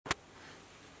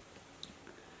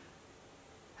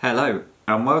Hello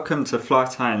and welcome to Fly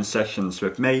Tying Sessions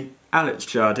with me, Alex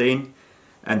Jardine,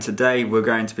 and today we're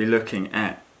going to be looking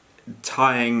at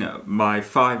tying my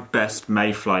 5 best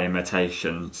mayfly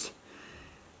imitations.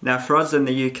 Now for us in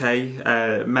the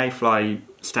UK, mayfly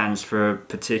stands for a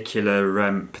particular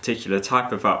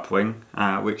type of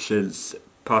upwing, which is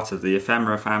part of the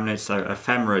Ephemera family, so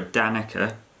Ephemera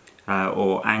Danica,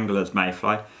 or angler's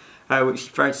mayfly, which is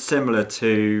very similar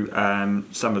to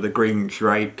some of the green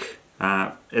drake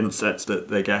insects that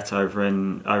they get over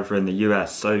in the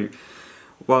US. So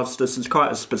whilst this is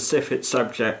quite a specific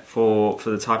subject for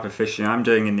the type of fishing I'm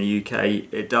doing in the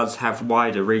UK, it does have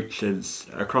wider reaches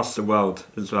across the world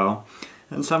as well.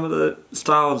 And some of the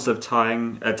styles of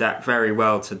tying adapt very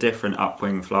well to different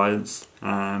upwing flies.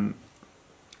 And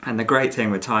the great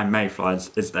thing with tying mayflies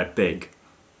is they're big.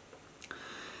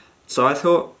 So I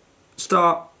thought,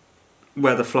 start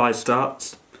where the fly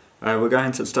starts. We're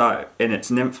going to start in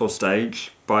its nymphal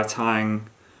stage by tying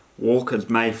Walker's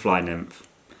mayfly nymph.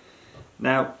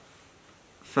 Now,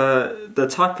 for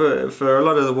a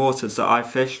lot of the waters that I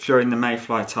fish during the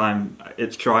mayfly time,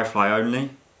 it's dry fly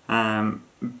only.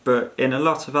 But in a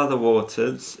lot of other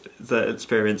waters that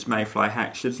experience mayfly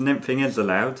hatches, nymphing is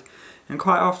allowed, and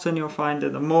quite often you'll find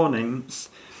in the mornings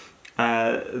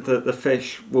that the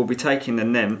fish will be taking the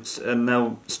nymphs and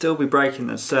they'll still be breaking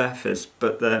the surface,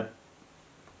 but they're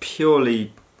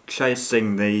purely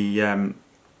chasing the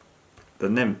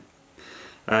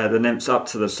nymphs up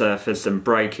to the surface and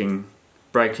breaking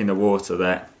the water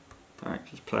there. Alright,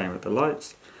 just playing with the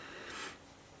lights.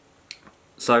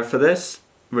 So for this,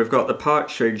 we've got the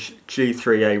Partridge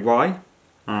G3AY,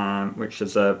 which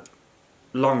is a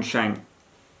long shank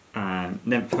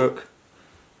nymph hook,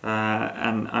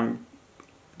 and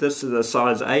this is a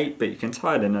size 8, but you can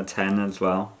tie it in a 10 as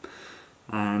well.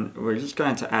 And we're just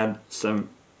going to add some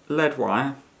lead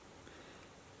wire,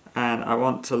 and I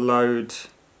want to load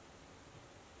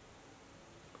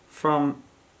from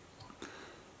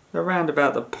around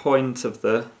about the point of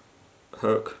the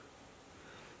hook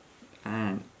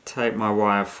and take my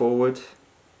wire forward,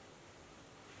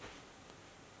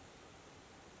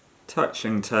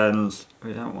 touching turns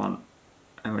we don't want,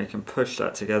 and we can push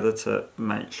that together to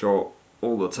make sure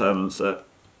all the turns are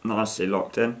nicely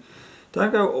locked in.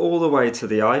 Don't go all the way to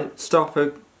the eye, stop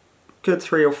a good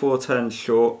 3 or 4 turns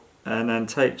short, and then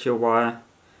take your wire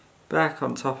back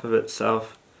on top of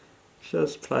itself.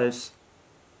 Just place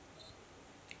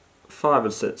 5 or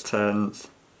 6 turns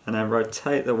and then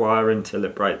rotate the wire until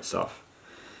it breaks off.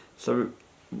 So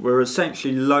we're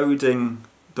essentially loading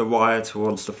the wire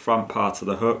towards the front part of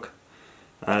the hook.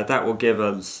 That will give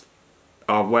us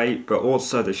our weight, but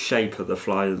also the shape of the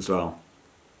fly as well.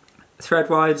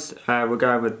 Thread-wise, we're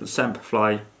going with the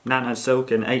Semperfli Nano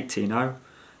Silk in 18.0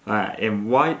 in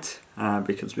white,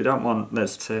 because we don't want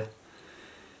this to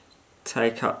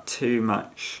take up too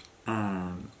much.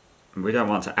 We don't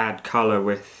want to add colour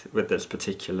with this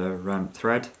particular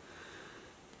thread.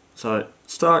 So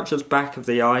start just back of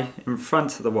the eye, in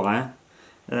front of the wire,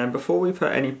 and then before we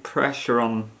put any pressure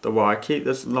on the wire, keep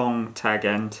this long tag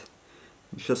end.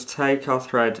 Just take our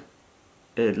thread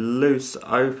in loose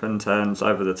open turns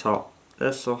over the top.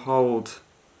 This will hold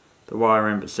the wire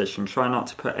in position. Try not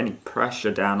to put any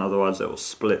pressure down, otherwise it will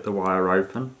split the wire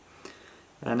open.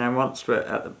 And then once we're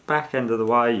at the back end of the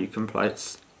wire, you can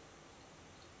place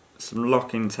some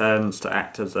locking turns to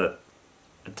act as a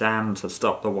dam to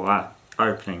stop the wire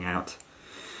opening out.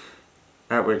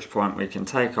 At which point we can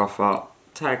take off our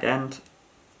tag end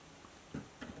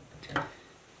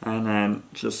and then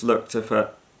just look to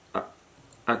put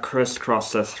a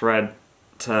crisscross of thread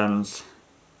turns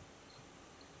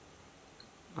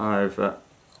over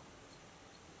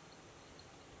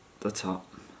the top.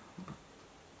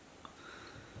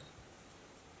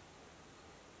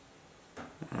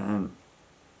 And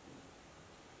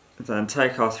then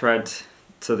take our thread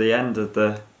to the end of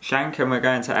the shank, and we're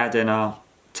going to add in our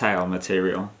tail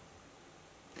material.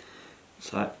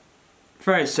 So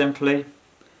very simply,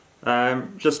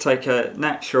 just take a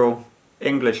natural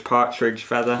English partridge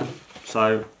feather.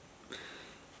 So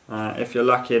if you're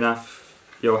lucky enough,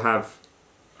 you'll have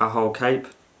a whole cape,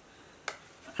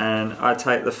 and I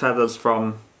take the feathers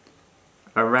from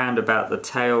around about the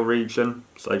tail region,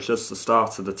 so just the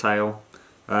start of the tail,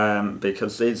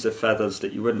 because these are feathers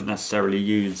that you wouldn't necessarily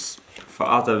use for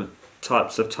other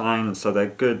types of tying, so they're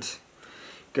good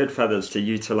feathers to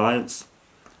utilise.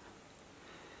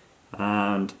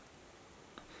 And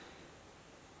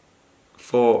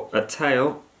for a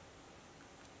tail,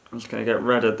 I'm just going to get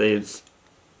rid of these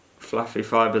fluffy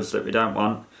fibres that we don't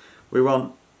want. We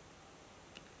want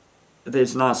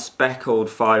these nice speckled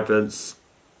fibres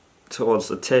towards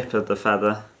the tip of the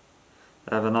feather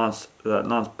They have a nice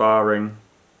barring,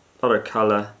 a lot of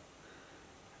colour,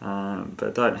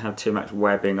 but don't have too much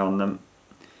webbing on them.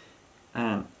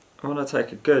 And I want to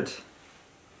take a good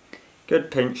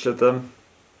pinch of them,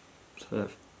 sort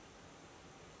of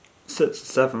 6 or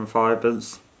 7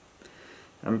 fibres,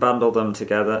 and bundle them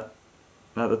together.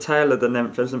 Now the tail of the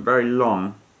nymph isn't very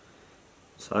long,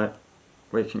 so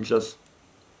we can just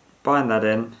bind that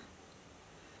in.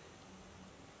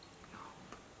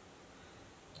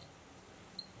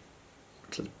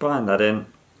 Just bind that in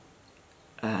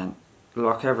and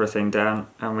lock everything down,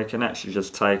 and we can actually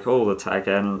just take all the tag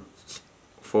ends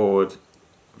forward,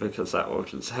 because that will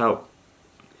just help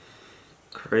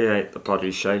create the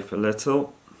body shape a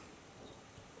little.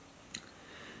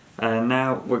 And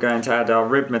now we're going to add our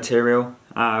rib material,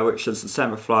 which is the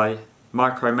Spent Mayfly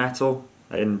micro metal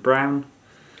in brown.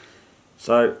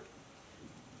 So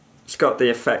it's got the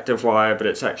effect of wire, but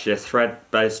it's actually a thread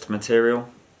based material,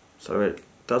 so it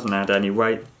doesn't add any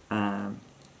weight.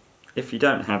 If you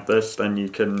don't have this, then you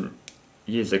can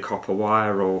use a copper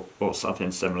wire or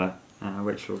something similar,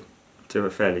 which will do a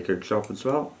fairly good job as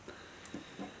well.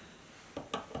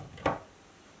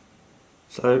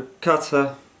 So cut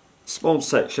a small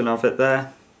section of it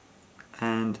there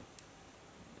and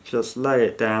just lay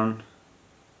it down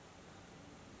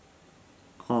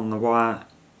on the wire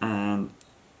and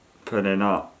put in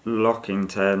our locking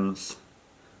turns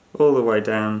all the way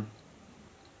down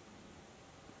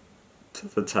to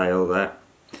the tail there,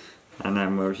 and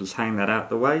then we'll just hang that out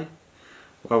the way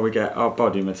while we get our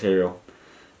body material.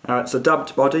 Now it's a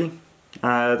dubbed body.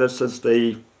 This is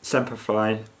the Spent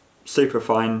Mayfly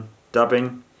superfine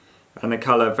dubbing, and the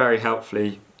colour very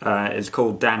helpfully is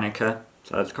called Danica,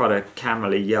 so it's quite a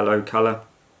camely yellow colour,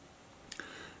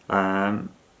 and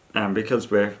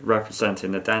because we're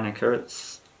representing the Danica,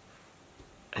 it's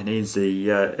an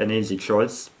easy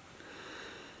choice.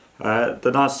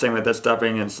 The nice thing with this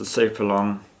dubbing is the super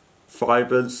long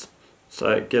fibres, so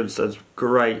it gives us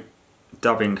great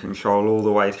dubbing control all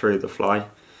the way through the fly.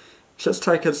 Just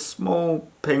take a small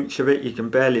pinch of it, you can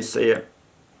barely see it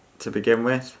to begin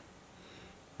with,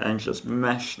 and just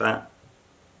mesh that,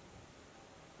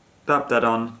 dab that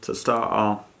on to start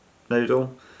our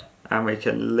noodle, and we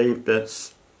can leave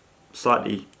this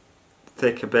slightly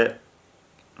thick a bit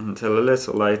until a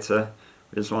little later.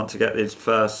 We just want to get these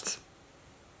first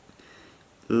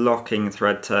locking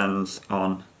thread turns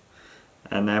on,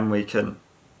 and then we can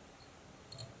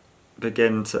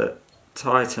begin to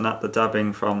tighten up the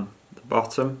dubbing from the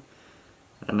bottom,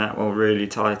 and that will really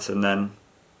tighten then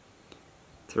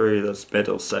through this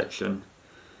middle section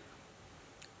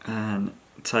and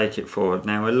take it forward.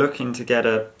 Now we're looking to get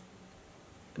a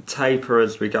taper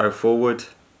as we go forward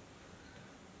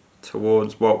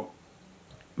towards what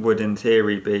would in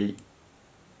theory be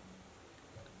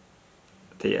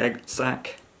the egg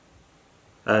sac,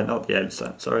 not the egg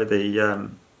sac, sorry,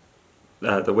 the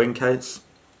wing case.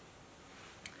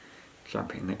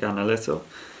 Jumping the gun a little,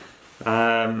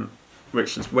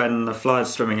 which is when the fly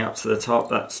is swimming up to the top.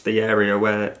 That's the area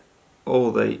where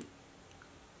all the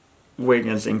wing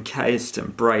is encased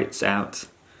and breaks out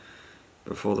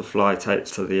before the fly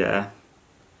takes to the air.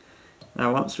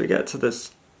 Now once we get to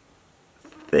this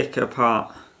thicker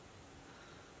part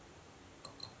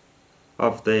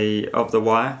of the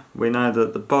wire, we know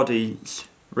that the body's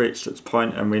reached its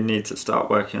point and we need to start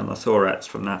working on the thorax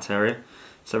from that area.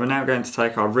 So we're now going to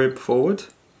take our rib forward.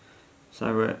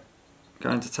 So we're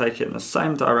going to take it in the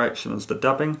same direction as the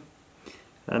dubbing,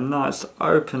 and nice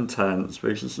open turns.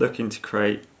 We're just looking to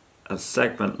create a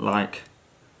segment-like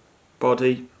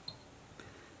body.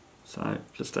 So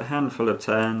just a handful of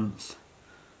turns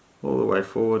all the way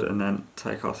forward, and then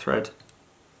take our thread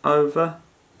over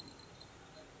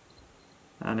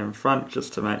and in front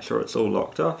just to make sure it's all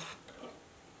locked off,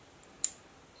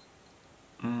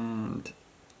 and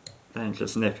then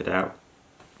just nip it out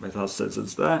with our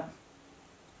scissors there.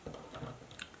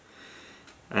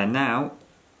 And now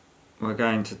we're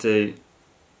going to do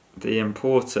the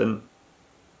important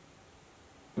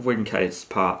wing case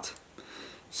part.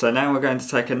 So now we're going to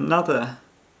take another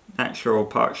natural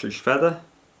partridge feather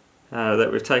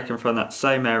that we've taken from that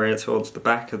same area towards the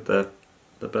back of the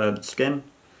bird's skin.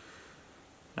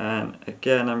 And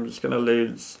again, I'm just going to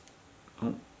lose,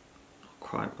 not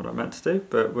quite what I meant to do,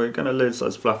 but we're going to lose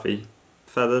those fluffy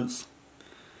feathers.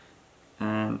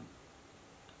 And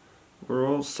we're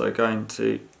also going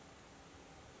to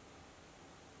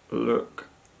look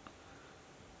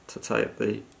to take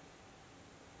the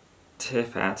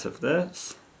tip out of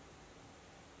this.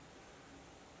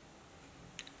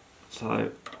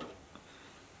 So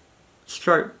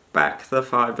stroke back the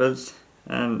fibres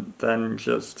and then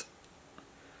just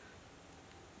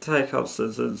take our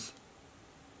scissors,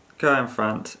 go in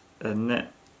front and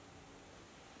nip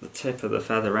the tip of the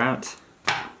feather out,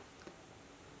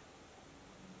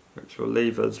 which will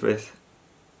leave us with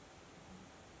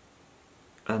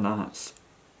a nice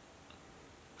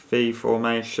V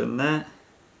formation there,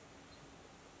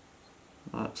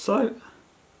 like so.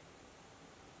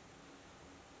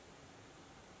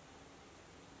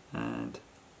 And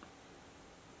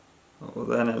what we'll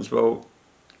then is we'll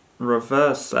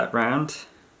reverse that round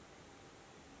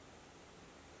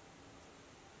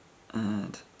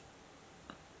and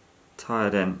tie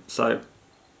it in. So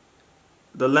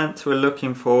the length we're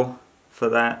looking for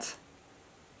that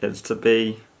is to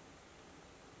be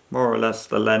more or less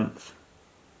the length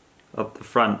of the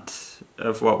front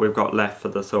of what we've got left for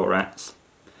the thorax,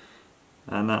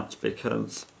 and that's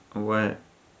because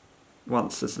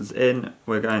once this is in,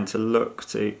 we're going to look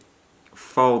to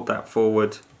fold that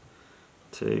forward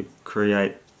to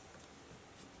create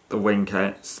the wing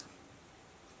coats.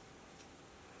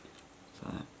 So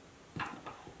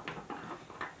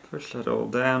push that all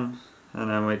down, and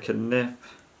then we can nip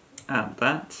at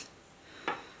that,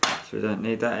 so we don't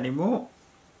need that anymore.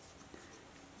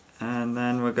 And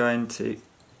then we're going to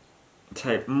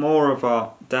take more of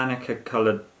our Danica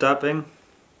coloured dubbing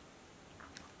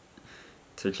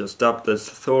to just dub this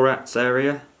thorax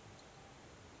area.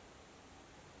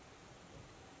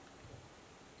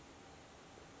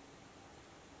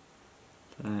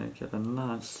 So get a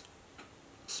nice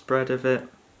spread of it.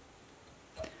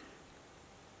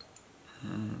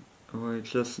 And we're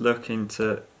just looking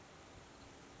to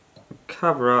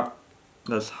cover up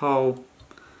this whole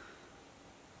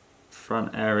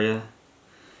front area.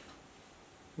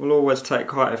 We'll always take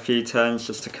quite a few turns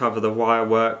just to cover the wire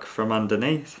work from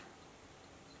underneath.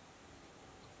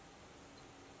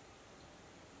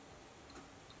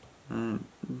 And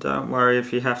don't worry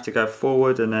if you have to go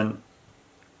forward and then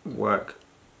work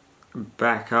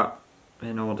back up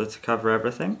in order to cover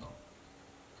everything.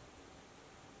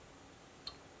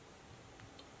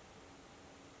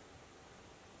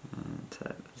 And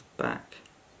take this back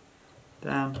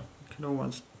down. You can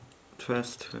always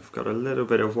twist. We've got a little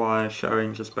bit of wire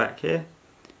showing just back here.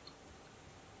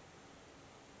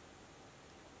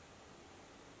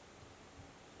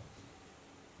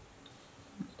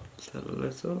 Still a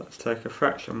little. Let's take a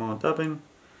fraction more dubbing.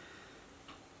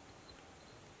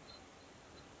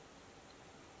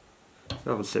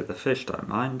 Obviously the fish don't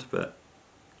mind, but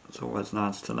it's always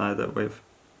nice to know that we've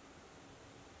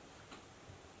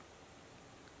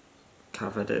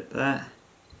covered it there.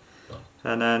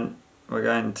 And then we're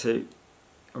going to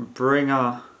bring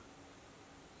our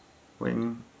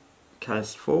wing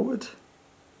case forward.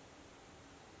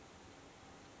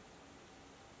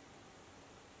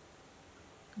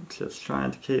 Just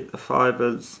trying to keep the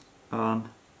fibres on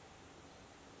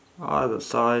either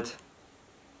side.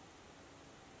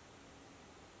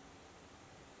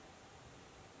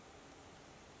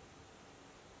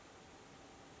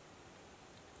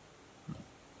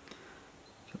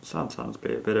 Can sometimes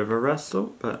be a bit of a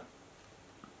wrestle, but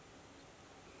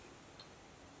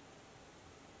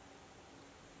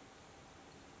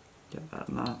get that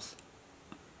nice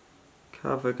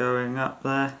cover going up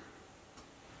there.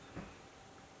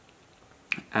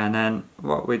 And then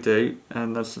what we do,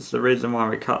 and this is the reason why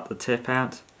we cut the tip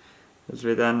out, is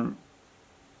we then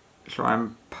try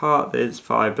and part these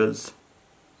fibres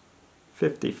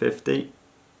 50-50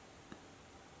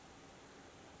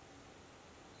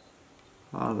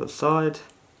 either side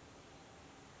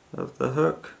of the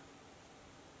hook,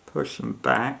 push them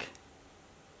back,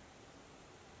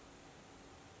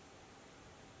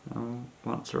 and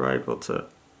once we're able to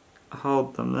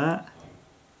hold them there,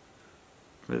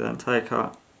 we then take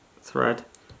our thread,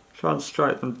 try and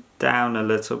stroke them down a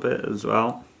little bit as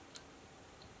well,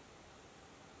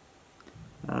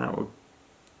 and that will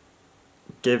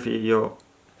give you your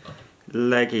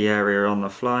leggy area on the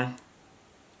fly.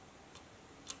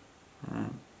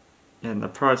 And in the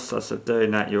process of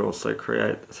doing that, you also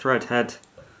create the thread head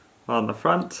on the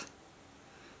front,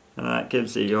 and that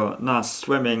gives you your nice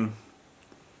swimming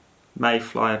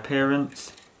mayfly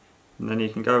appearance. And then you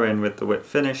can go in with the whip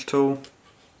finish tool,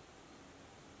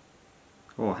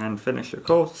 or hand finish of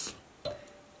course,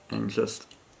 and just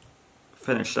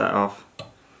finish that off.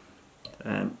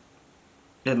 And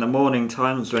in the morning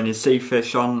times when you see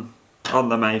fish on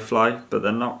the mayfly but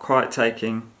they're not quite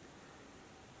taking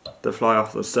the fly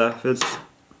off the surface,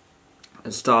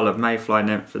 the style of mayfly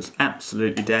nymph is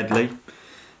absolutely deadly,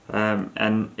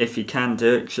 and if you can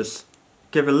do it, just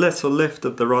give a little lift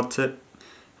of the rod tip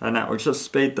and that will just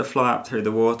speed the fly up through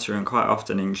the water and quite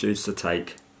often induce a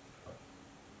take.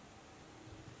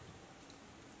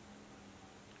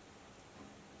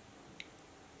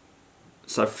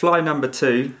 So fly number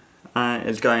 2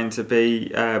 is going to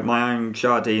be my own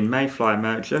Jardine Mayfly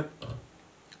merger.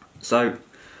 So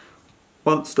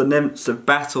once the nymphs have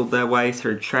battled their way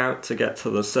through trout to get to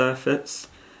the surface,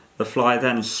 the fly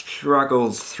then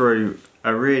struggles through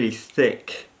a really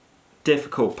thick,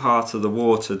 difficult part of the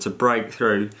water to break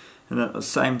through, and at the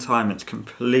same time it's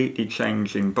completely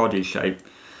changing body shape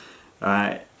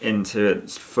into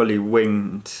its fully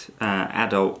winged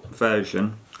adult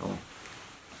version, or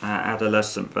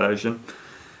adolescent version.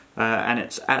 And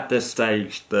it's at this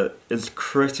stage that is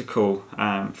critical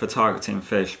for targeting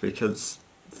fish, because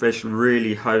fish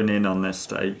really hone in on this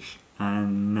stage,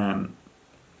 and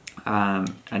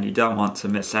you don't want to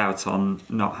miss out on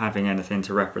not having anything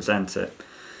to represent it.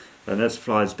 And this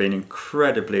fly's been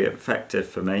incredibly effective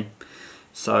for me.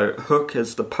 So hook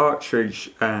is the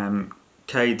Partridge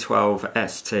K12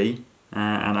 ST,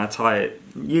 and I tie it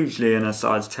usually in a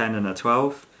size 10 and a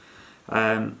 12.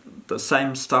 The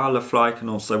same style of fly can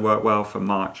also work well for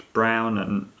March Brown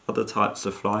and other types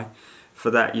of fly. For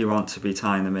that you want to be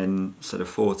tying them in sort of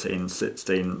 14s,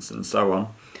 16s and so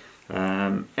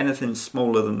on. Anything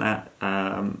smaller than that,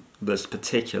 this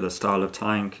particular style of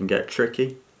tying can get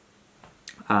tricky,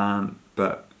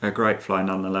 but a great fly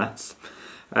nonetheless.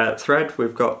 Thread,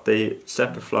 we've got the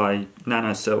Semperfli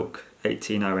Nano Silk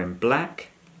 18.0 in black,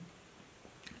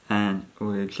 and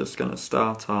we're just going to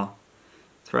start our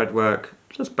thread work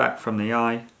just back from the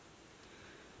eye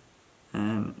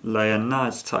and lay a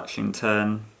nice touching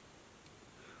turn,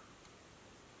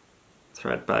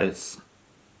 thread base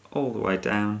all the way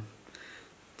down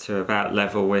to about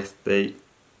level with the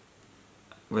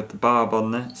barb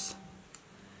on this.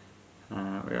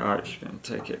 We are actually going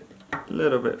to take it a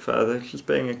little bit further, because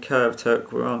being a curved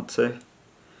hook we want to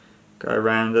go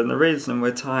around, and the reason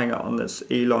we're tying it on this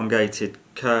elongated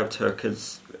curved hook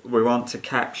is we want to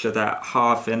capture that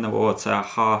half in the water,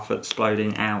 half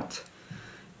exploding out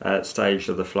stage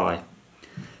of the fly.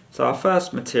 So our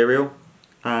first material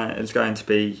is going to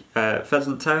be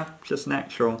pheasant tail, just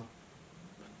natural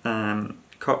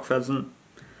cock pheasant,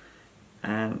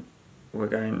 and we're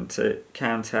going to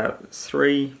count out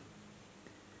three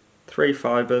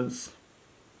fibres,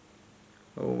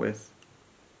 all with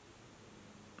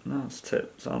nice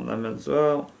tips on them as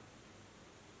well.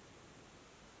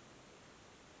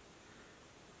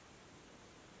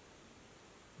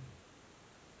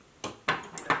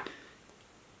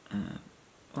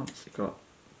 Once you've got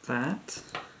that,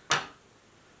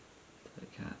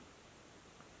 take out.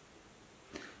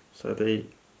 So the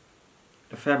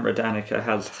Ephemera Danica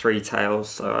has 3 tails,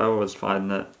 so I always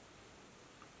find that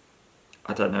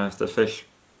I don't know if the fish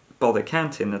bother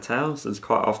counting the tails, as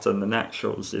quite often the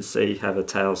naturals you see have a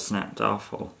tail snapped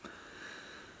off or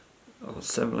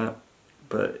similar,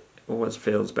 but it always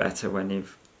feels better when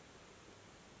you've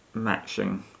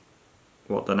matching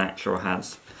what the natural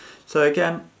has. So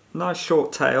again, nice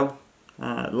short tail,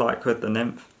 like with the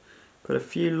nymph. Put a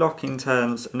few locking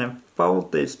turns and then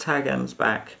fold these tag ends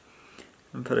back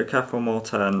and put a couple more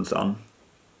turns on.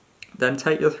 Then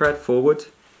take your thread forward,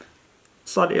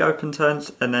 slightly open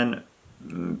turns, and then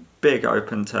big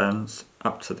open turns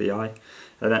up to the eye,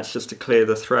 and that's just to clear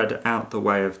the thread out the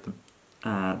way of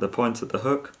the point of the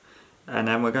hook. And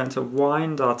then we're going to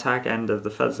wind our tag end of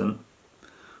the pheasant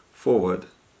forward.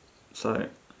 So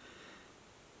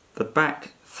the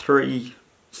back 3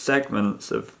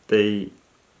 segments of the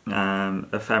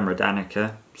Ephemera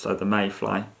Danica, so the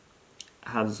mayfly,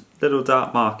 has little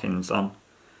dark markings on,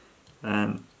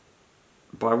 and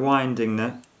by winding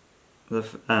the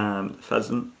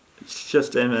pheasant, it's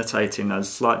just imitating those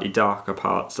slightly darker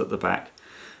parts at the back.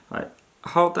 Right,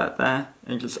 hold that there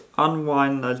and just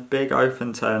unwind those big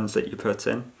open turns that you put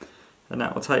in, and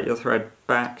that will take your thread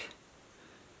back,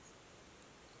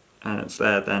 and it's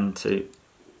there then to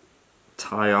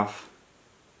tie off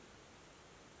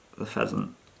the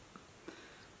pheasant.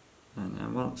 And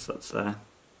then once that's there,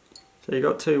 so you've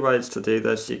got 2 ways to do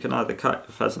this. You can either cut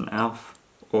your pheasant off,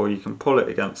 or you can pull it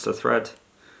against the thread.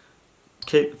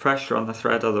 Keep the pressure on the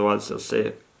thread, otherwise you'll see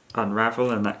it unravel,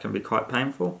 and that can be quite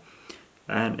painful.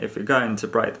 And if you're going to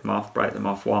break them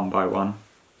off one by one.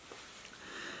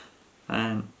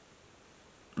 And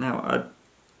now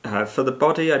for the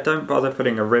body, I don't bother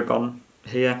putting a rib on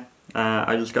here.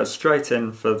 I just go straight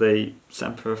in for the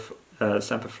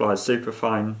Semperfli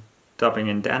Superfine dubbing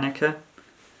in Danica.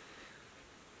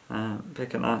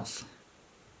 Pick a nice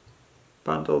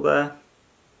bundle there.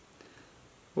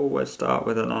 Always start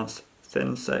with a nice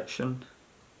thin section.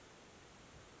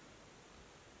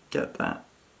 Get that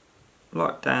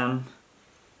locked down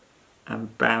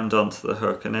and bound onto the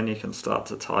hook, and then you can start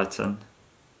to tighten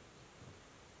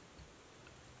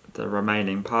the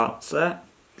remaining parts there.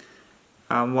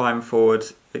 and wind forward.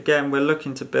 Again, we're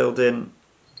looking to build in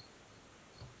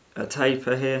a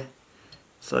taper here,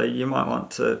 so you might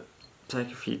want to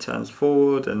take a few turns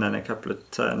forward and then a couple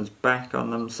of turns back on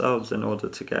themselves in order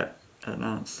to get a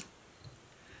nice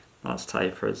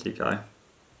taper as you go.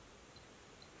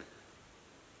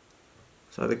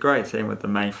 So the great thing with the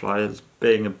Mayfly is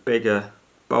being a bigger,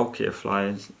 bulkier fly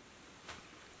is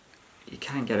you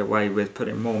can get away with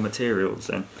putting more materials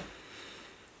in,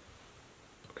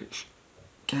 which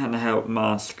can help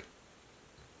mask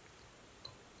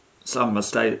some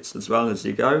mistakes as well as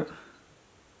you go.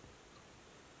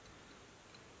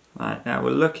 Right, now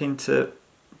we're looking to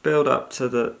build up to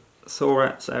the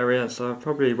thorax area, so I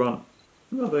probably want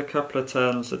another couple of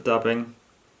turns of dubbing,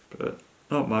 but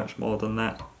not much more than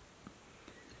that,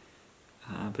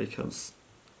 because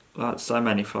like so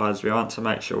many flies we want to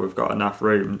make sure we've got enough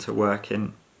room to work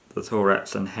in the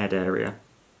thorax and head area.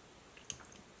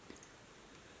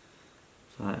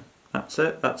 So that's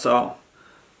it, that's our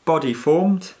body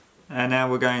formed, and now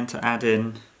we're going to add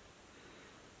in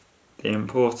the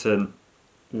important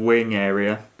wing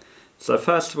area. So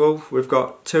first of all, we've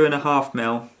got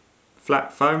 2.5mm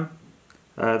flat foam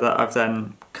that I've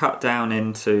then cut down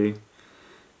into,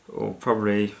 or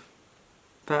probably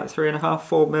about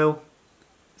 3.5–4mm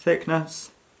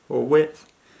thickness or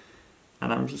width,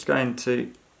 and I'm just going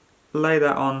to lay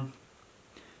that on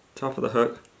top of the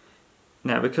hook.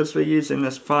 Now, because we're using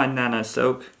this fine nano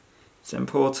silk, it's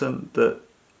important that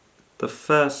the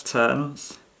first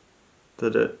turns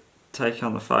that it take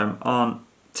on the foam aren't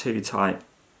too tight,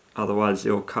 otherwise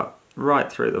you'll cut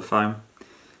right through the foam.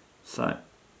 So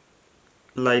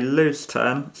lay loose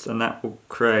turns and that will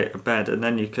create a bed, and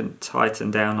then you can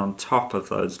tighten down on top of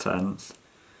those turns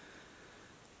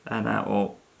and that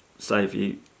will save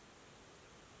you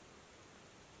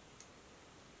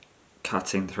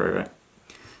cutting through it.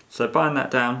 So bind that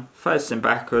down facing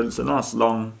backwards, a nice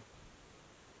long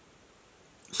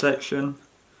section,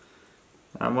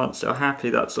 and once you're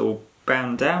happy that's all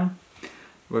bound down,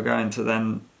 we're going to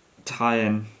then tie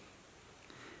in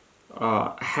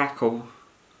our hackle.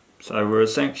 So we're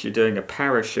essentially doing a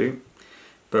parachute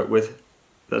but with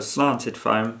the slanted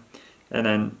foam, and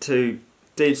then 2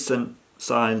 decent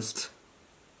sized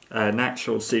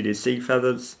natural CDC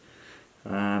feathers.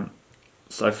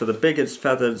 So for the biggest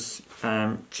feathers,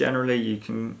 generally you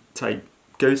can take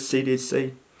goose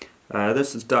CDC.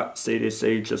 This is duck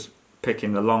CDC, just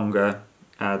picking the longer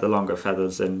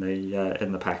feathers in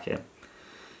the packet.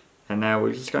 And now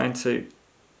we're just going to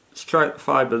stroke the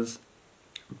fibres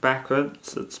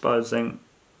backwards, exposing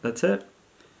the tip,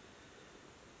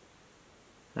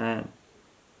 and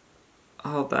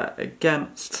hold that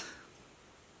against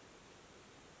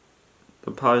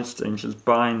the post and just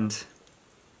bind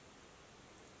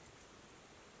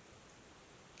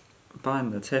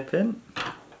the tip in,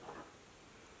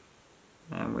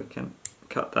 and we can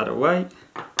cut that away,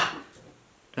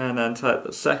 and then take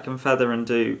the second feather and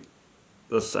do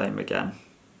the same again.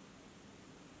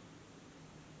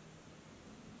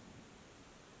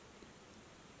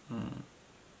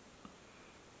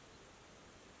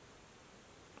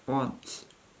 Once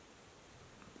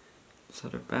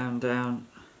sort of bound down,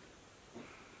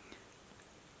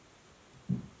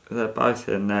 they're both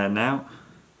in there now.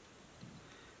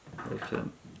 We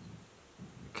can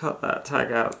cut that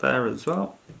tag out there as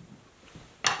well,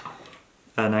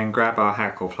 and then grab our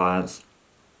hackle pliers.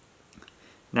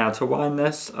 Now to wind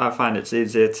this, I find it's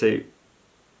easier to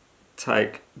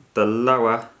take the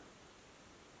lower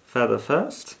feather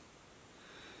first,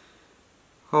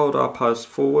 hold our post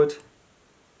forward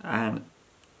and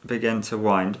begin to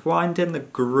wind. Wind in the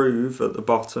groove at the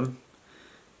bottom,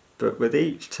 but with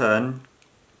each turn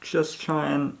just try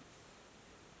and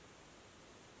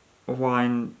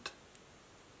wind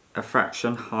a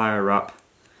fraction higher up.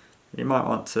 You might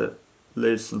want to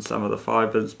loosen some of the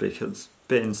fibres because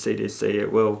being CDC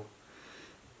it will,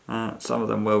 some of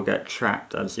them will get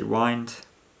trapped as you wind.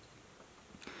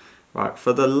 Right,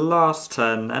 for the last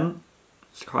turn then,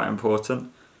 it's quite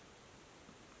important,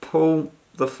 pull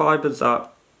the fibres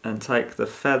up and take the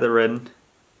feather in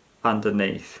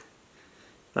underneath.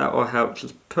 That will help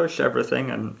just push everything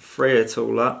and free it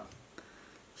all up.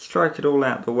 Stroke it all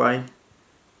out the way,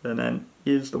 and then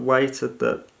use the weight of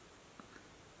the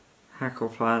hackle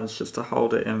pliers just to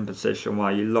hold it in position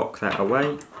while you lock that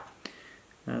away.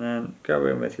 And then go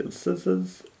in with your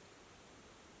scissors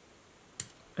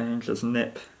and just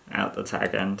nip out the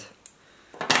tag end.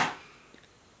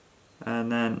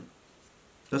 And then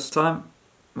this time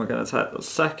we're going to take the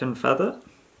second feather,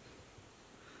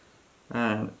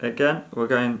 and again we're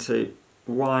going to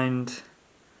wind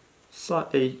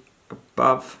slightly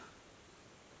above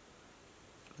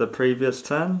the previous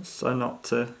turns, so not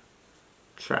to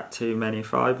trap too many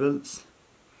fibres.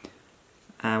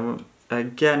 And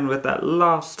again with that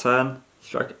last turn,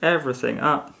 strike everything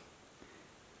up,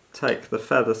 take the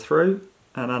feather through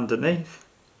and underneath,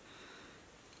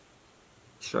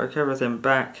 strike everything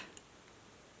back,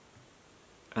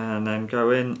 and then go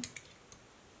in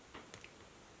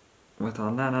with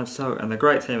our nano silk. And the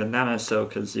great thing with nano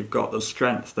silk is you've got the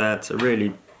strength there to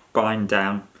really bind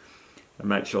down and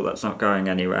make sure that's not going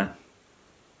anywhere.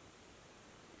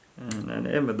 And then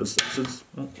in with the scissors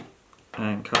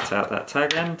and cut out that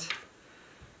tag end.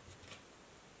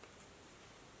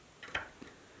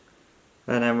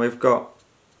 And then we've got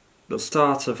the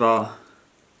start of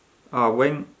our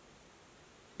wing.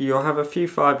 You'll have a few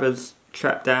fibres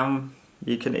trapped down.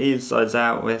 You can ease those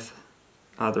out with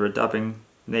either a dubbing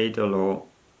needle or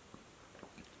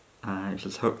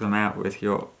just hook them out with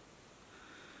your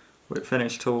whip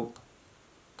finish tool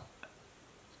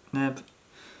nib.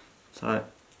 So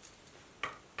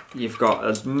you've got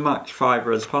as much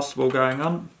fibre as possible going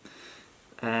on,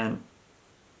 and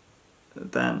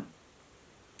then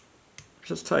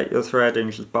just take your thread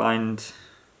and just bind,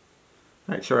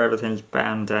 make sure everything's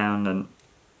bound down and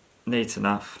neat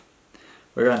enough.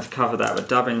 We're going to cover that with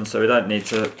dubbing, so we don't need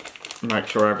to make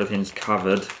sure everything's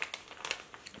covered.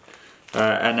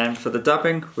 And then for the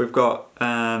dubbing, we've got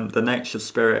the Nature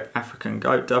Spirit African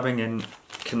Goat dubbing in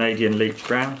Canadian Leech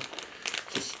Brown.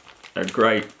 Just a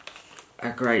great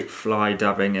fly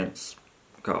dubbing. It's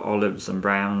got olives and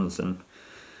browns and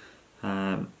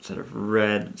sort of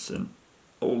reds and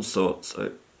all sorts, so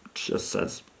it just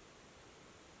says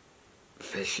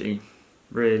fishy,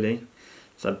 really.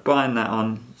 So bind that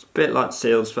on. It's a bit like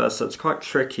seals first, so it's quite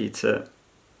tricky to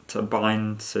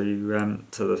bind to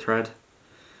the thread,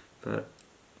 but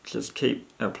just keep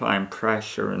applying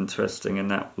pressure and twisting, and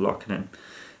that will lock it in.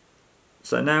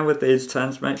 So now with these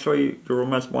turns, make sure you're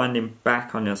almost winding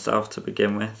back on yourself to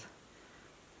begin with,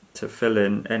 to fill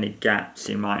in any gaps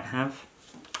you might have.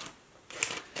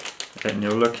 Then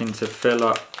you're looking to fill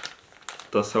up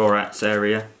the thorax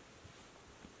area.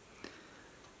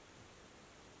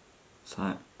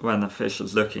 So when the fish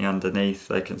is looking underneath,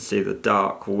 they can see the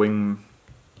dark wing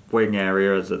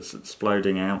area as it's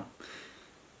exploding out.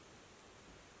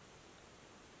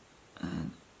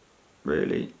 And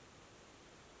really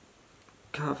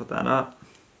cover that up,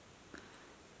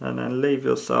 and then leave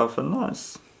yourself a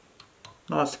nice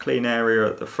clean area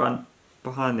at the front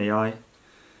behind the eye,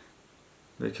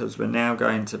 because we're now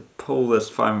going to pull this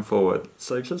foam forward.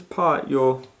 So just part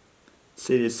your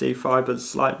CDC fibres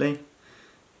slightly,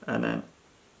 and then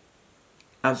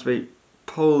as we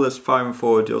pull this foam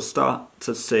forward, you'll start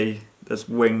to see this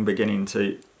wing beginning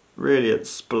to really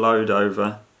explode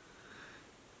over,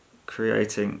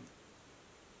 creating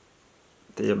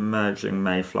the emerging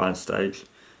mayfly stage.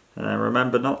 And then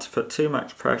remember not to put too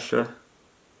much pressure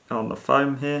on the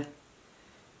foam here.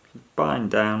 Just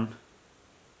bind down,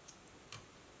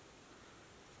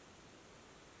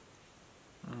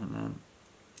 and then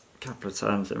a couple of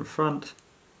turns in front,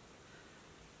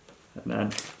 and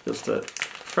then just a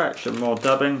fraction more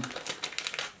dubbing.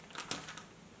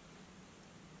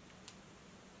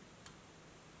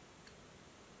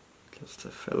 Just to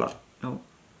fill up,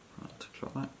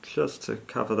 just to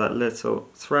cover that little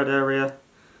thread area,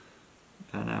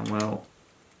 and then we'll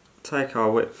take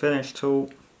our whip finish tool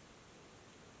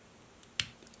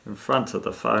in front of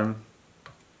the foam,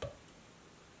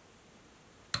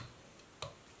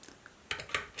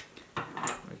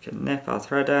 we can nip our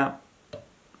thread out,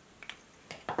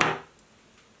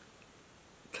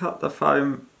 cut the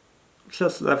foam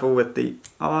just level with the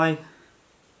eye,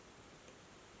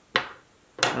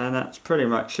 and that's pretty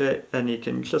much it. And you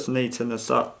can just neaten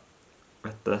this up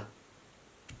with the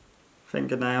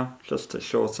fingernail just to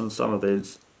shorten some of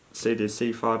these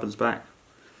CDC fibres back.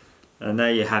 And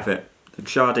there you have it, the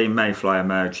Jardine Mayfly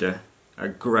Emerger, a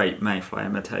great mayfly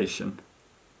imitation.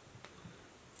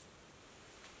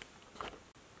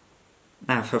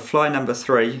 Now for fly number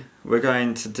 3, we're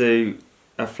going to do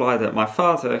a fly that my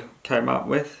father came up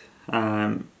with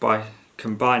by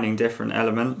combining different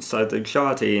elements. So the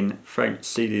Jardine French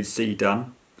CDC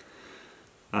done,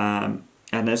 and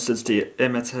this is to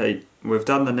imitate. We've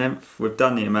done the nymph, we've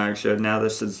done the emerger, now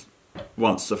this is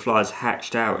once the fly's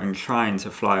hatched out and trying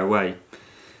to fly away.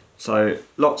 So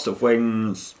lots of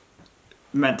wings,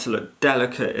 meant to look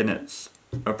delicate in its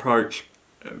approach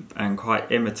and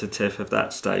quite imitative of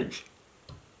that stage.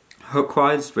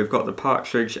 Hook-wise, we've got the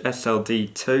Partridge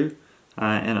SLD2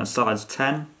 in a size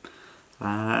 10,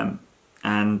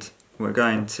 and we're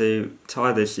going to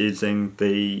tie this using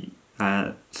the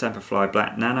Semperfli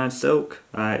Black Nano Silk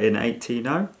in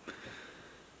 18.0.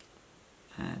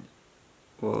 And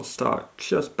we'll start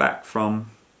just back from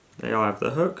the eye of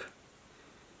the hook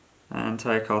and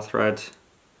take our thread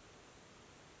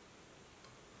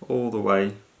all the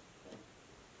way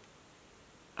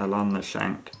along the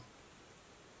shank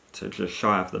to just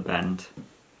shy of the bend.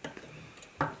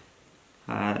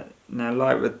 Now,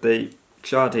 like with the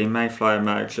Jardine Mayfly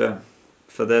emoji,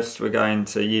 for this we're going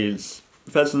to use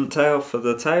pheasant tail for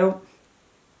the tail,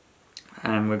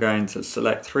 and we're going to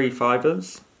select 3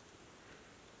 fibres,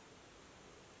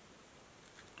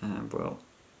 and we'll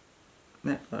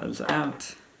nip those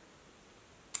out.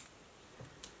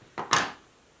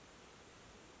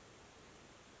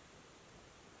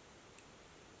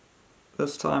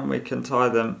 This time we can tie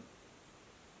them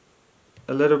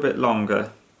a little bit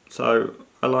longer, so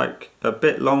I like a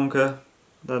bit longer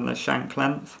than the shank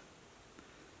length.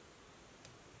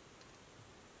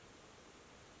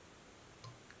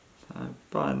 So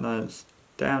bind those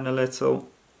down a little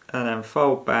and then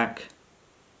fold back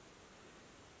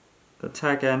the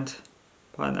tag end,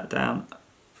 bind that down,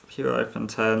 a few open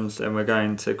turns, and we're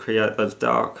going to create those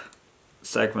dark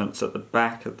segments at the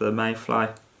back of the mayfly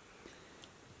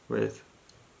with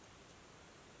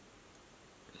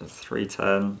just 3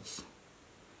 turns.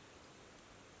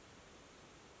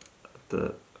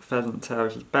 The pheasant tail,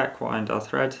 just back wind our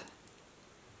thread,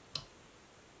 so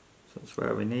that's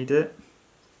where we need it,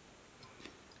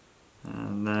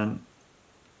 and then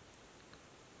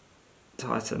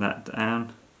tighten that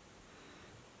down.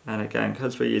 And again,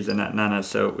 because we're using that nano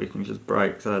silk, we can just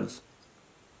break those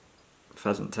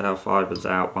pheasant tail fibres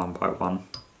out one by one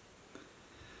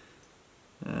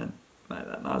and make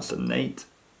that nice and neat.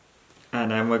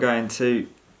 And then we're going to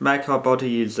make our body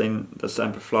using the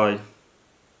Semperfly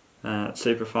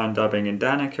Superfine dubbing in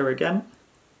Danica again.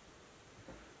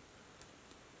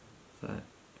 So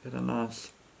get a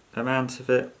nice amount of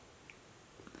it,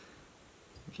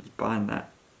 just bind that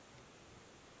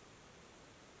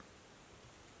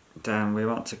down. We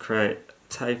want to create a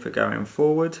taper going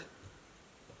forward,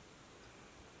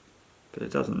 but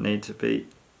it doesn't need to be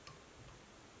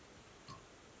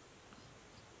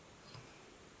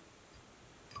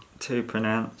too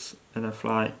pronounced in a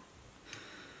flight,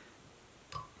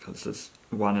 because this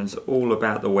one is all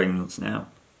about the wings now.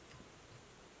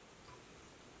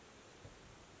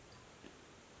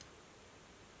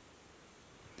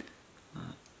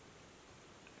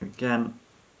 Again,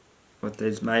 with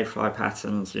these mayfly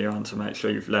patterns, you want to make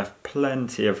sure you've left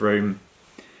plenty of room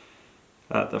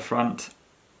at the front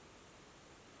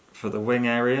for the wing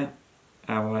area,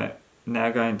 and we're now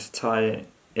going to tie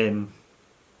in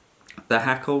the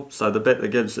hackle, so the bit that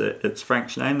gives it its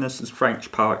French name. This is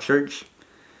French partridge,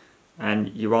 and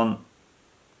you want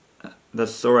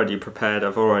this is already prepared.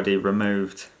 I've already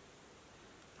removed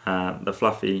the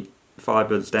fluffy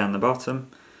fibres down the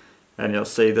bottom, and you'll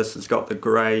see this has got the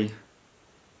grey,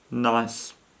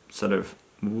 nice sort of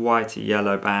whitey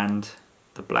yellow band,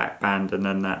 the black band, and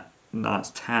then that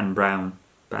nice tan brown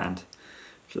band.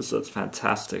 Just looks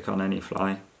fantastic on any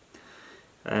fly.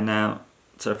 And now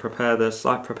to prepare this,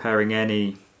 like preparing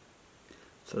any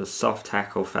sort of soft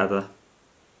hackle feather,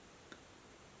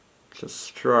 just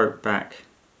stroke back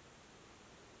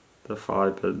the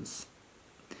fibres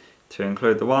to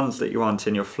include the ones that you want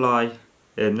in your fly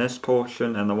in this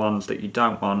portion and the ones that you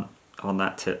don't want on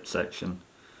that tip section.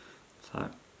 So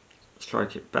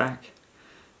stroke it back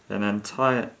and then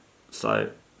tie it, so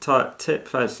tie it tip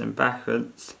facing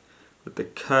backwards with the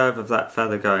curve of that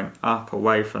feather going up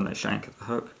away from the shank of the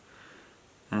hook,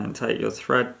 and take your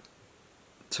thread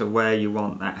to where you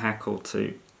want that hackle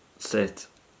to sit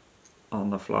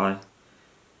on the fly,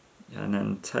 and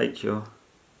then take your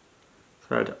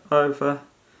thread over,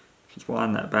 just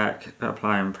wind that back,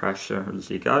 applying pressure as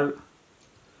you go,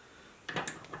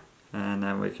 and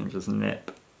then we can just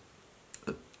nip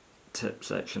the tip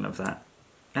section of that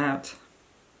out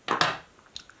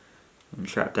and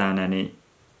trap down any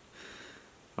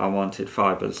unwanted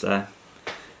fibres there.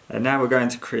 And now we're going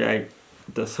to create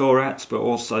the thorax, but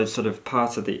also sort of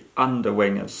part of the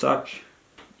underwing as such,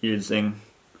 using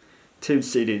 2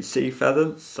 CDC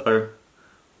feathers, so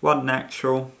one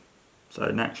natural, so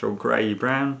natural grey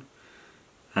brown,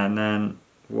 and then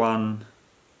one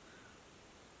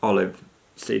olive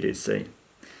CDC.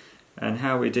 And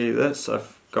how we do this,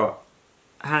 I've got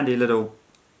a handy little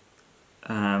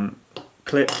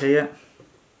clip here.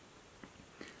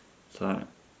 So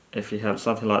if you have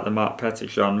something like the Mark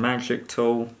Petitjean magic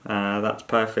tool, that's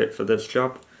perfect for this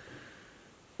job.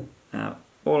 Now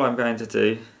all I'm going to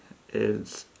do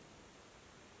is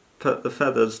put the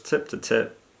feathers tip to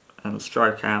tip and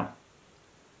stroke out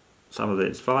some of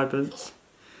these fibres,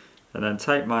 and then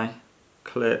take my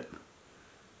clip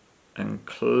and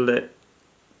clip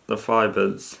the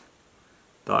fibres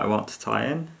that I want to tie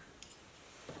in,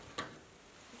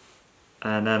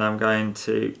 and then I'm going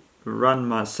to run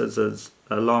my scissors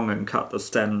along and cut the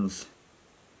stems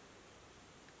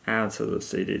out of the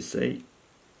CDC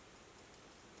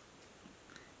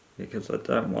because I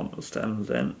don't want the stems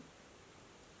in.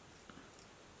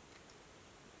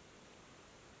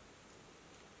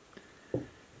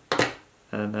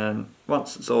 And then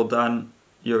once it's all done,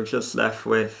 you're just left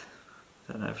with,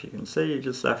 I don't know if you can see, you're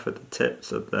just left with the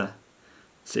tips of the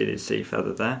CDC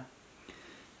feather there.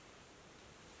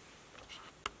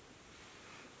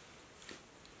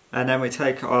 And then we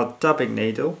take our dubbing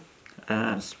needle,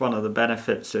 and that's one of the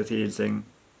benefits of using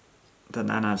the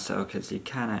nano silk is you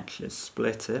can actually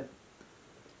split it.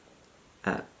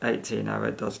 At 18.0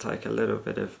 it does take a little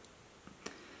bit of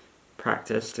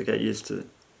practice to get used to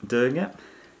doing it.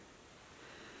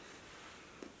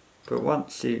 But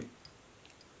once you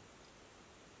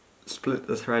split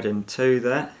the thread in two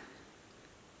there,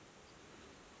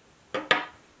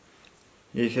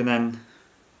 you can then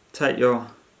take your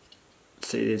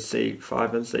CDC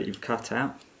fibres that you've cut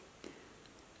out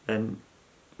and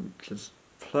just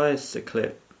place the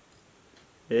clip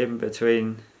in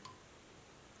between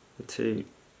the two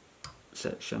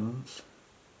sections.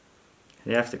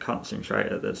 You have to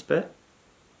concentrate at this bit.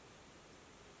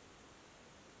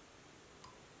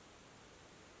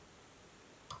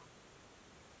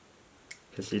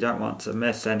 Because you don't want to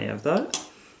miss any of those.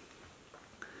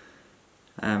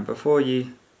 And before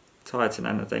you tighten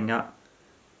anything up,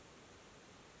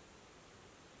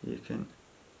 you can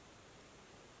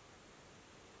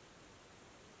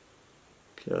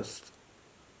just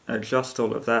adjust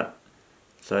all of that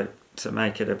so to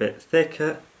make it a bit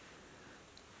thicker,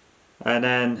 and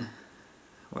then,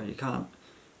 well, you can't,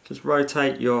 just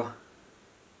rotate your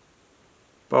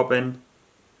bobbin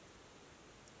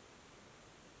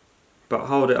but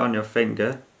hold it on your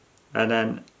finger and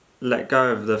then let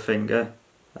go of the finger,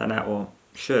 and that will,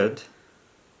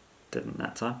 didn't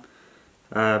that time,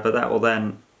 but that will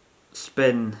then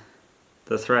spin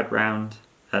the thread round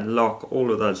and lock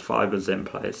all of those fibres in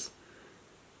place.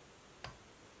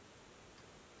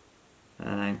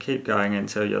 And then keep going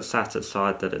until you're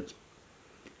satisfied that it's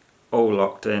all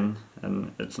locked in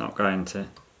and it's not going to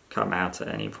come out at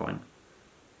any point.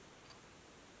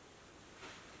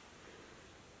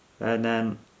 And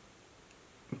then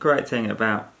the great thing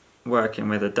about working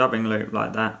with a dubbing loop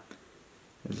like that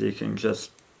is you can just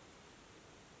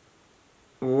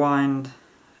wind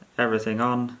everything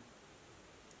on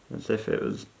as if it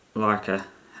was like a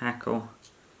hackle.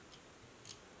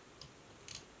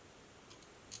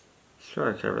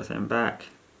 Stroke everything back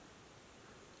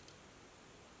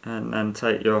and then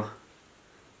take your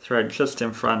thread just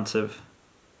in front of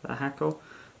the hackle.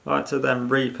 I like to then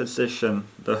reposition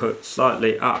the hook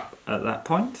slightly up at that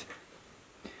point.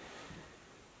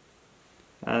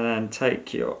 And then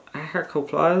take your hackle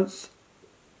pliers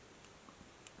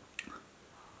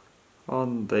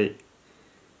on the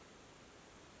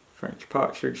French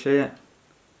partridge here.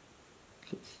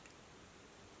 Just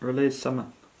release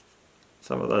some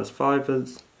of those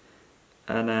fibres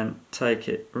and then take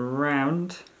it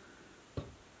round,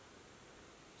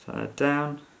 so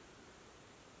down,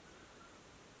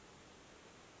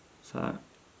 so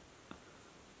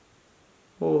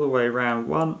all the way round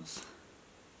once,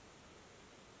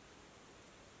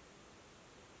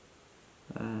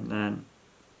 and then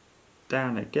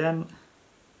down again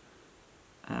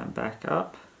and back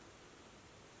up,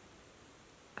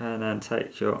 and then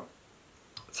take your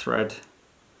thread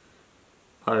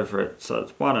over it, so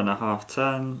it's 1.5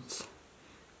 turns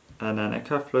and then a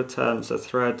couple of turns of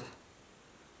thread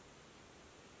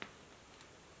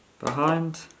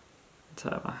behind.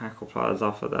 Take my hackle pliers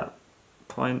off at that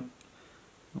point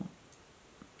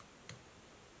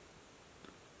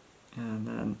and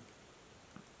then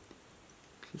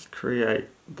just create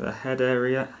the head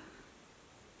area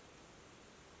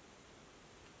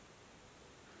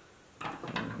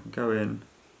and go in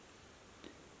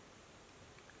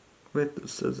with the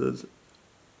scissors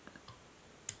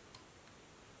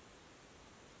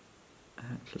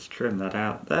and just trim that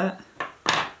out there.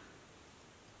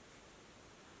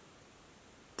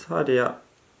 Tidy up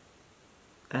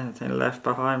anything left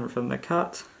behind from the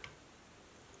cut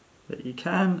that you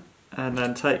can, and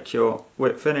then take your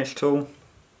whip finish tool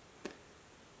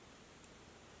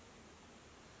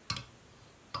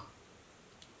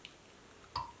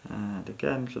and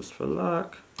again, just for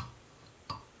luck,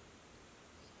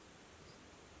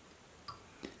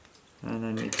 and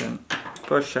then you can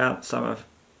push out some of,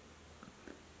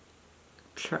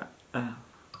 trap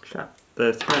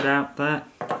the thread out there,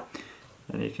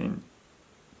 and you can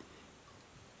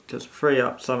just free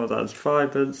up some of those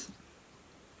fibres,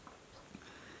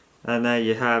 and there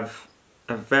you have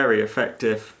a very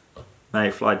effective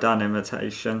mayfly dun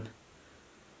imitation,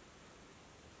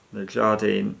 the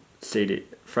Jardine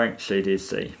French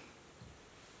CDC.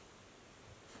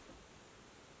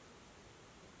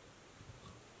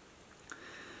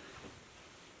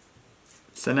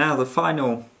 So now the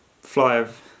final fly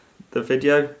of the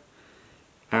video,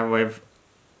 and we've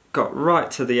got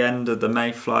right to the end of the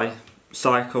mayfly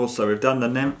cycle. So we've done the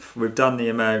nymph, we've done the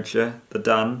emerger, the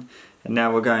dun, and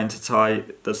now we're going to tie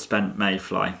the spent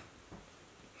mayfly.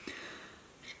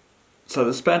 So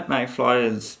the spent mayfly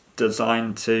is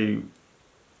designed to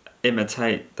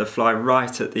imitate the fly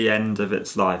right at the end of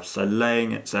its life, so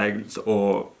laying its eggs,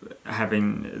 or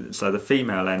having, so the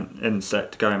female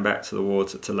insect going back to the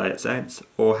water to lay its eggs,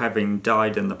 or having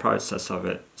died in the process of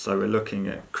it. So we're looking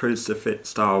at crucifix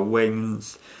style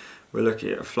wings, we're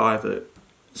looking at a fly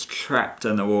that's trapped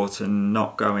in the water and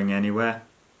not going anywhere,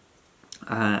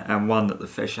 and one that the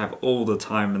fish have all the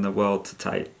time in the world to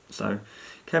take. So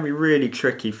it can be really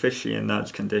tricky fishing in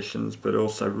those conditions, but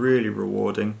also really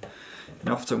rewarding, and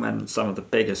often when some of the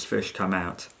biggest fish come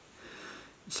out.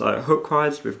 So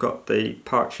hook-wise, we've got the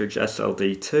Partridge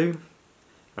SLD2.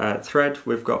 Thread,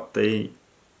 we've got the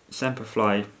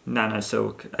Semperfli Nano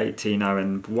Silk 180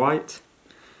 in white.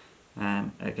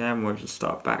 And again, we'll just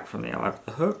start back from the eye of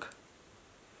the hook.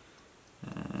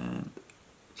 And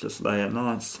just lay a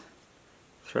nice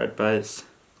thread base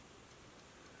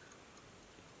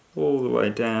all the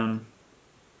way down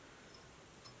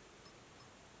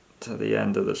to the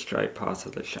end of the straight part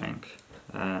of the shank,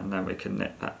 and then we can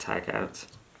knit that tag out.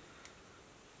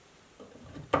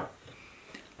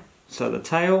 So the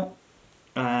tail,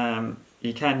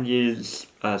 you can use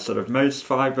a sort of moose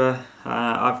fibre.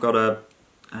 I've got a,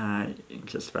 you can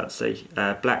just about see,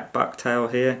 black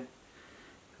bucktail here,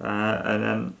 and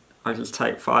then I just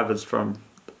take fibres from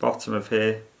the bottom of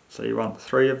here, so you want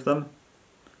 3 of them.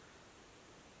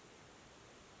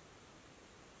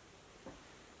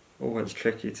 Always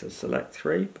tricky to select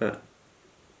 3, but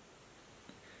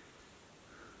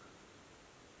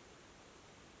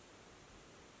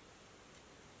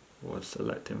always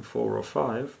selecting 4 or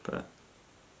 5, but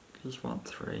just want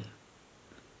 3.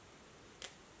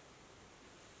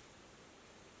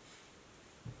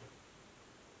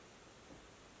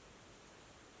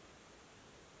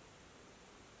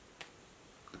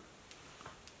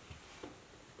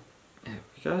 There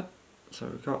we go. So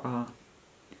we've got our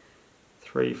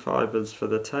 3 fibres for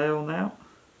the tail now.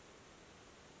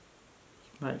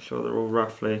 Make sure they're all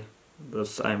roughly the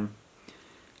same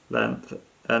length,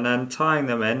 and then tying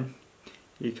them in,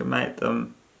 you can make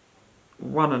them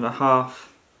 1.5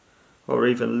 or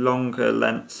even longer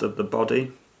lengths of the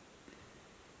body.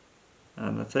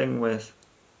 And the thing with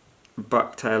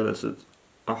bucktail is it's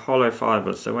a hollow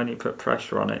fibre, so when you put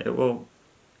pressure on it, it will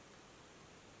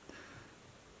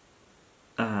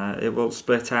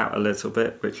split out a little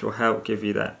bit, which will help give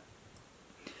you that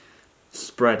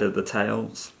spread of the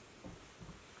tails.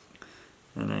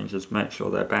 And then just make sure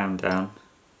they're bound down,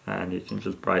 and you can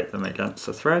just break them against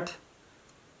the thread.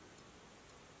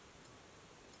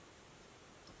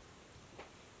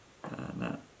 And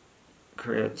that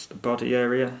creates the body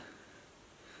area.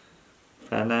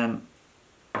 And then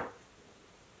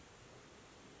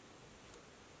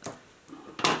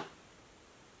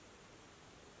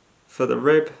for the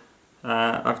rib,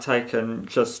 I've taken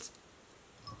just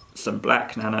some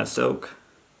black nano silk,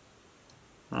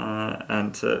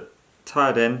 and to tie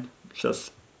it in,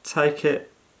 just take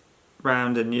it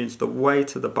round and use the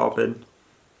weight of the bobbin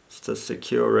to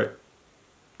secure it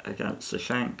against the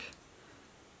shank,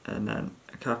 and then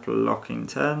a couple of locking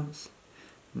turns,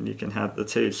 and you can have the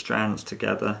 2 strands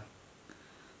together,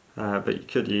 but you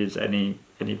could use any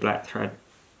black thread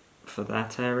for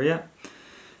that area.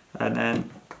 And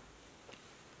then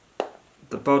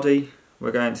the body,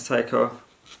 we're going to take a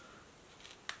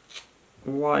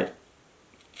white,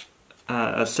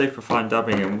 a superfine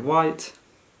dubbing in white,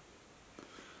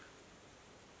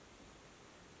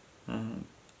 and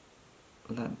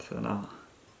lengthen our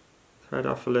thread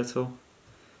off a little,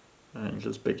 and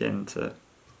just begin to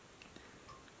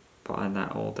bind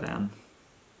that all down.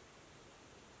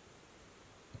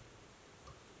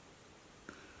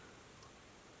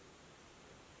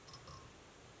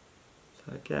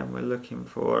 So again, we're looking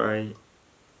for a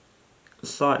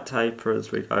slight taper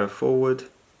as we go forward.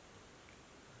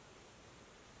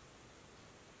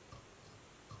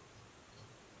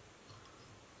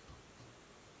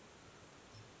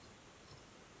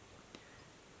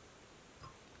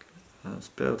 That's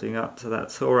building up to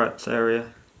that thorax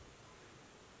area,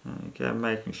 and again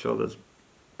making sure there's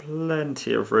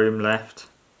plenty of room left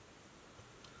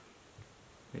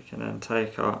we can then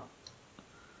take our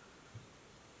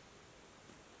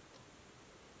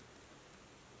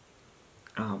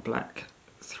black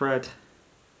thread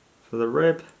for the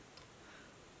rib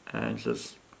and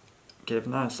just give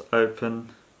nice open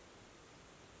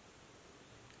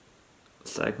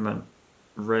segment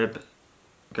rib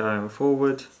going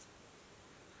forward,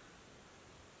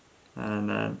 and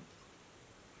then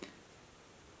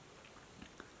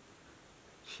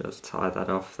just tie that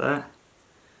off there.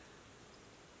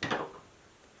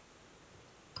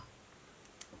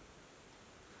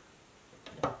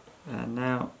 And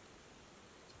now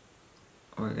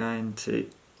we're going to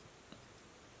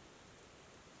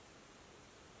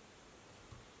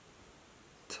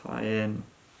tie in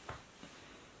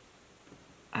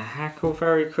a hackle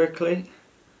very quickly.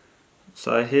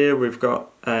 So here we've got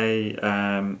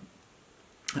a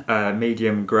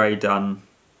medium grey dun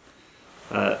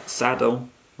saddle,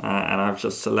 and I've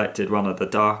just selected one of the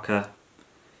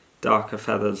darker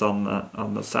feathers on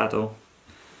the saddle.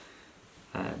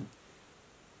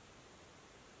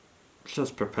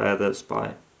 Just prepare this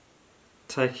by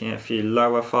taking a few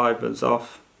lower fibres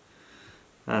off,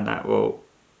 and that will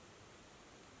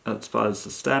expose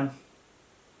the stem.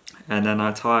 And then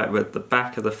I tie it with the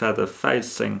back of the feather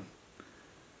facing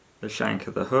the shank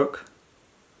of the hook,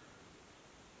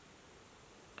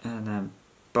 and then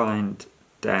bind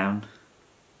down.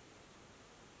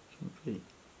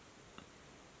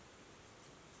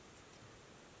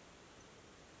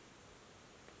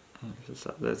 Just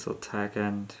that little tag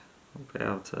end will be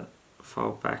able to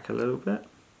fold back a little bit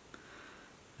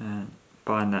and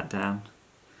bind that down,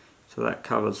 so that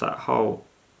covers that whole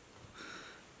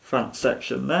front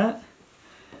section there.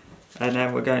 And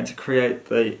then we're going to create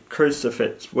the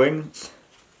crucifix wings.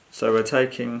 So we're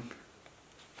taking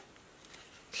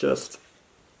just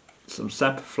some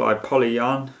Spent Mayfly poly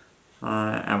yarn,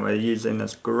 and we're using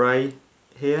this grey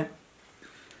here,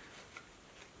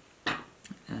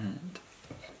 and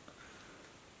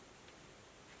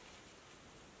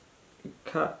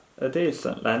cut a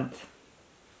decent length.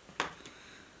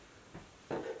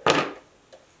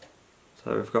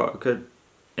 So we've got a good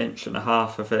 1.5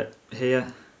 inches of it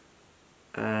here,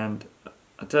 and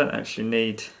I don't actually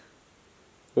need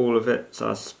all of it,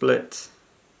 so I split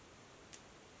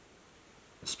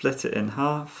it in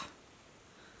half.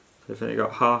 So I've only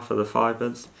got half of the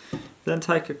fibres. Then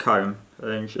take a comb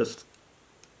and just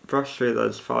brush through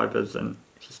those fibres and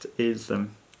just ease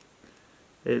them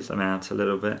out a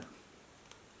little bit,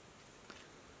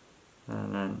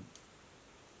 and then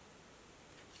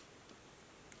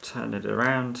turn it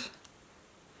around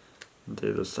and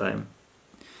do the same.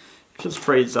 Just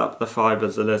frees up the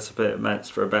fibres a little bit, makes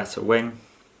for a better wing.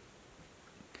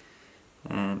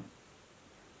 And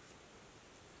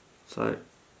so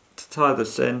to tie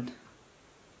this in,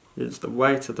 use the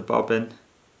weight of the bobbin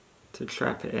to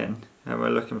trap it in, and we're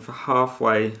looking for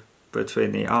halfway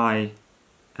between the eye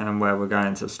and where we're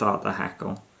going to start the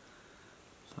hackle.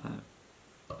 So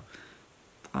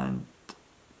find a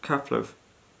couple of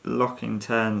locking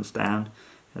turns down,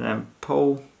 and then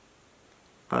pull.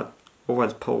 I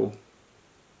always pull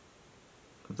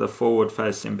the forward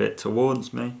facing bit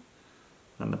towards me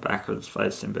and the backwards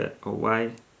facing bit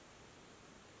away,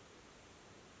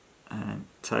 and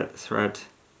take the thread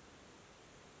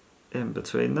in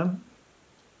between them.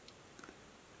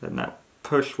 Then that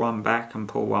push one back and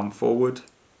pull one forward,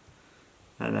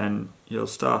 and then you're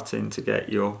starting to get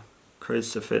your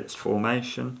crucifix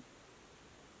formation.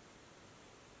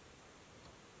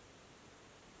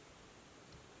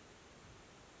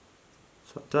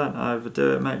 So don't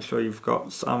overdo it, make sure you've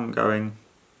got some going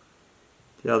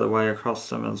the other way across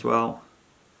them as well,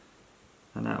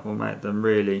 and that will make them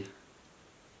really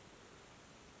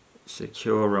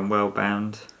secure and well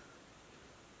bound,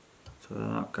 so they're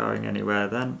not going anywhere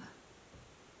then.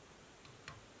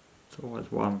 It's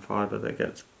always one fibre that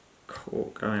gets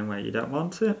caught going where you don't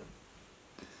want it.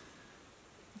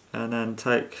 And then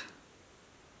take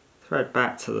thread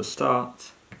back to the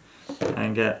start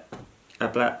and get a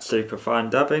black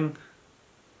superfine dubbing,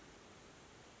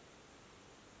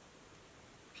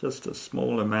 just a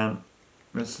small amount.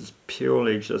 This is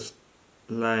purely just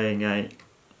laying a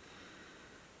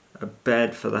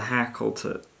bed for the hackle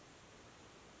to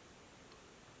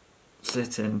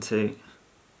sit into.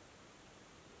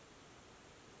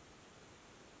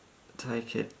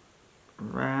 Take it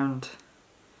round,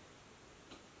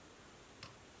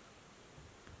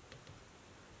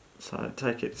 so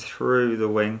take it through the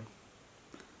wing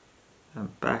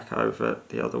and back over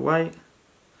the other way,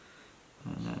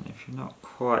 and then if you're not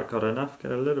quite got enough,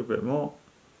 get a little bit more.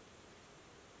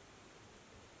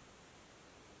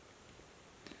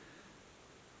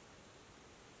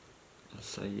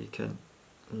 so you can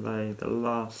lay the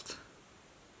last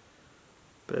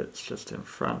bits just in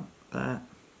front there.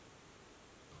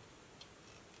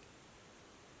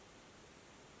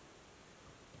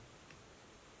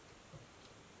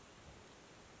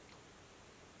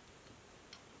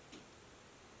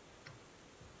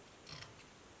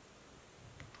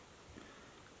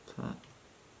 So,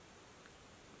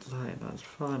 lay those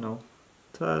final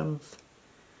turns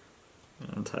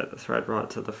and take the thread right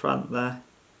to the front there.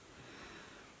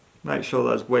 Make sure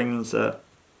those wings are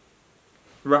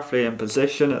roughly in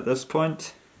position at this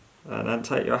point, and then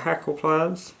take your hackle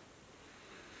pliers,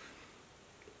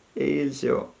 ease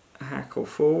your hackle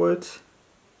forward,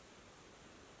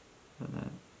 and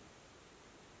then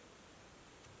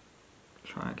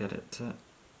try and get it to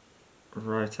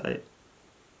rotate.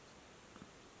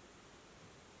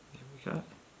 There we go,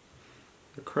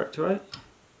 the correct way.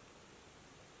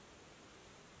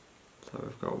 So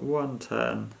we've got one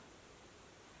turn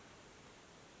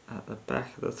at the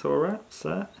back of the thorax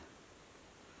there,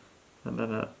 and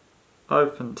then an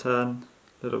open turn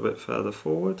a little bit further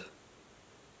forward,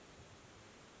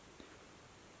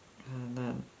 and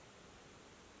then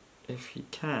if you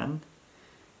can,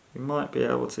 you might be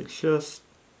able to just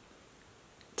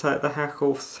take the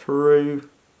hackle through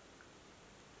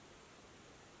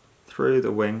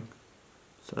the wing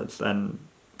so it then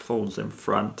falls in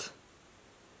front,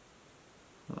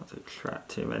 not to trap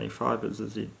too many fibres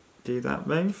as you do that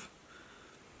move.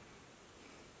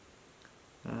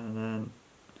 And then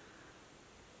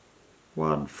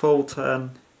one full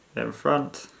turn in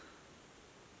front,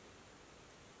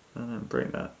 and then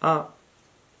bring that up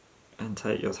and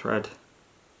take your thread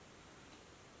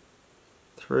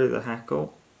through the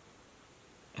hackle,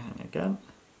 and again.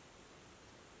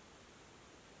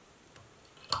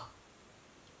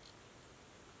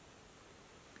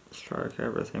 Stroke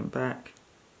everything back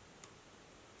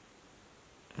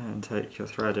and take your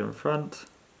thread in front,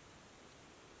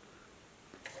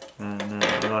 and then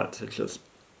I like to just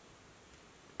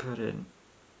put in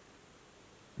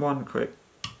one quick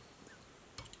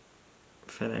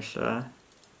finish there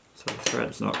so the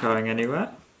thread's not going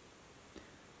anywhere.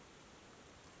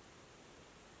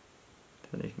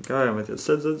 Then you can go in with your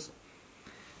scissors,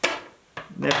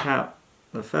 nip out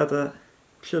the feather,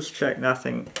 just check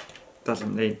nothing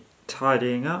doesn't need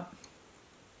tidying up,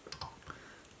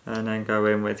 and then go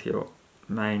in with your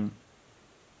main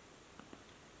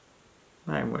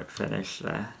whip finish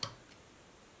there,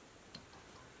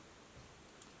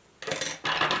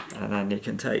 and then you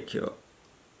can take your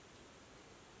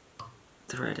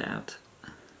thread out.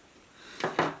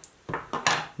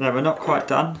 Now we're not quite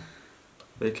done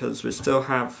because we still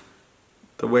have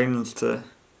the wings to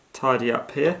tidy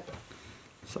up here,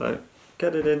 so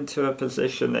get it into a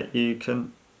position that you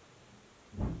can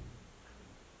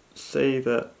see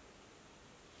the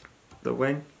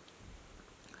wing,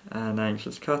 and then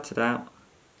just cut it out.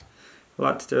 I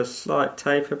like to do a slight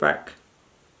taper back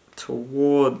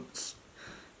towards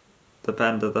the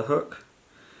bend of the hook,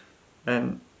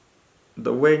 and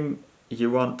the wing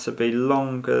you want to be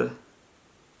longer,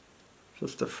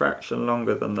 just a fraction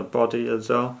longer than the body as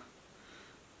well,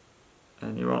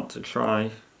 and you want to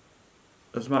try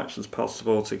as much as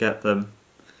possible to get them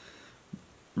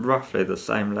roughly the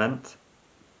same length,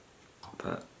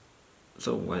 but it's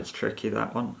always tricky,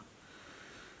 that one.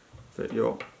 But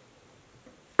you'll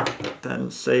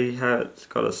then see how it's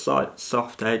got a slight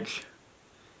soft edge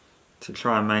to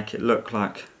try and make it look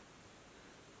like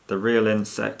the real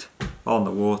insect on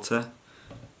the water.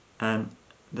 And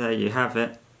there you have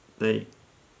it, the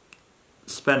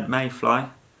Spent Mayfly,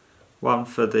 one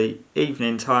for the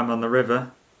evening time on the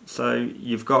river. So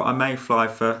you've got a mayfly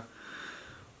for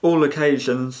all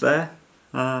occasions there.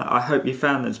 I hope you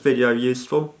found this video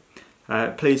useful.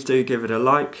 Please do give it a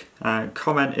like,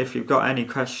 comment if you've got any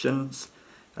questions,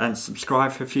 and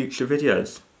subscribe for future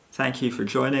videos. Thank you for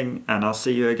joining, and I'll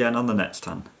see you again on the next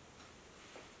one.